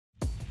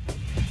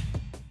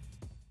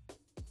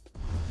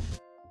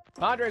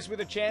Padres with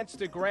a chance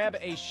to grab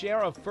a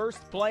share of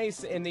first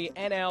place in the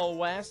NL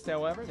West.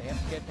 However, they have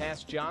to get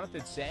past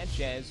Jonathan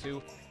Sanchez,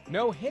 who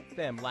no-hit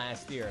them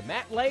last year.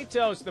 Matt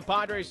Latos, the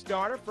Padres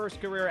starter, first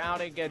career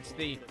outing against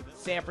the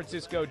San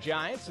Francisco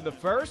Giants. In the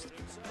first,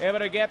 able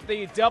to get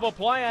the double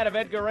play out of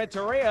Edgar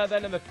Renteria.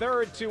 Then in the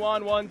third,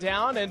 2-on-1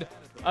 down. And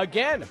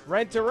again,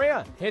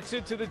 Renteria hits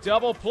it to the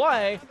double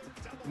play.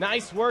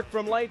 Nice work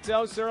from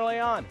Latos early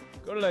on.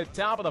 Go to the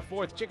top of the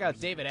fourth. Check out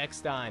David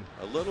Eckstein.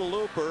 A little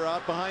looper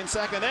out behind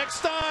second.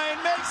 Eckstein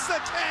makes the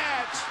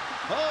catch.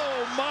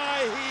 Oh, my,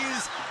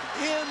 he's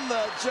in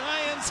the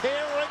Giants'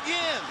 hair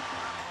again.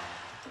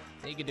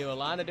 He can do a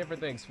lot of different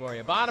things for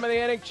you. Bottom of the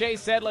inning,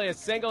 Chase Headley, a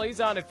single.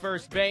 He's on at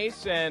first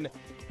base, and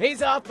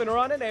he's up and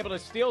running, able to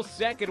steal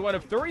second. One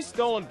of 3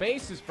 stolen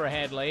bases for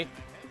Headley.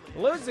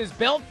 Loses his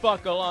belt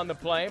buckle on the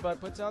play,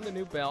 but puts on the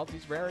new belt.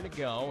 He's raring to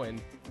go.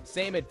 And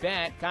same at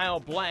bat,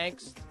 Kyle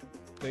Blanks,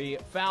 the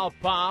foul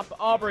pop.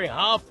 Aubrey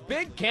Huff,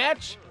 big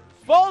catch,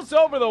 falls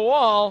over the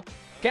wall.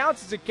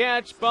 Counts as a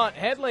catch, but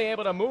Headley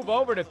able to move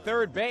over to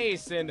third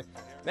base, and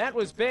that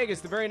was big as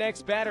the very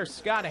next batter,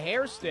 Scott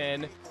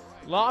Hairston,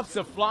 lofts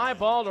a fly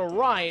ball to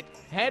right.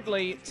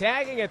 Headley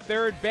tagging at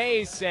third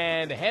base,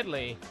 and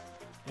Headley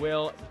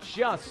will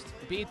just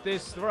beat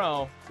this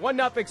throw.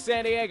 1-0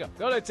 San Diego.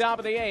 Go to the top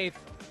of the 8th.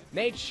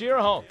 Nate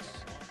Shearholtz,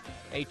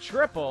 a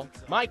triple.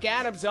 Mike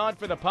Adams on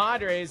for the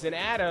Padres, and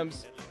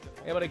Adams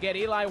able to get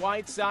Eli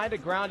Whiteside to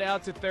ground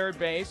out to third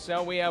base.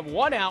 So we have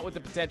 1 out with the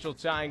potential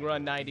tying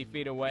run 90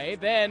 feet away.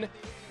 Then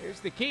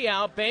here's the key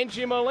out.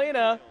 Benji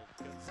Molina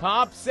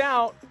pops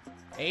out.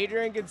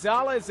 Adrian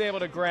Gonzalez able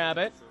to grab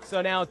it. So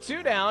now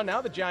 2 down.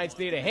 Now the Giants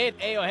need a hit.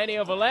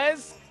 Eugenio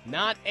Velez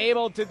not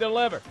able to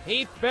deliver.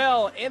 Heath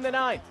Bell in the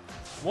 9th.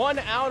 1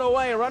 out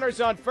away. Runners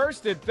on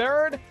first and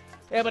third.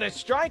 Able to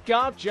strike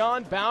out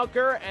John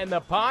Bowker, and the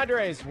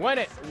Padres win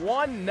it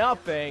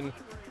 1-0.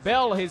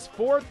 Bell, his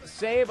 4th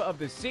save of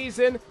the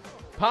season.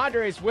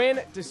 Padres win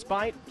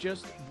despite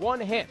just 1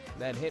 hit.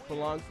 That hit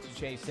belongs to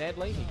Chase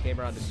Headley. He came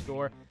around to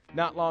score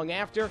not long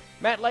after.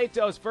 Matt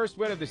Latos' first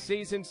win of the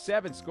season.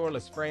 7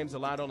 scoreless frames,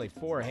 allowed only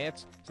 4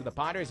 hits. So the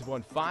Padres have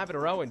won 5 in a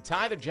row and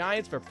tie the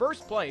Giants for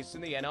first place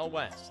in the NL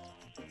West.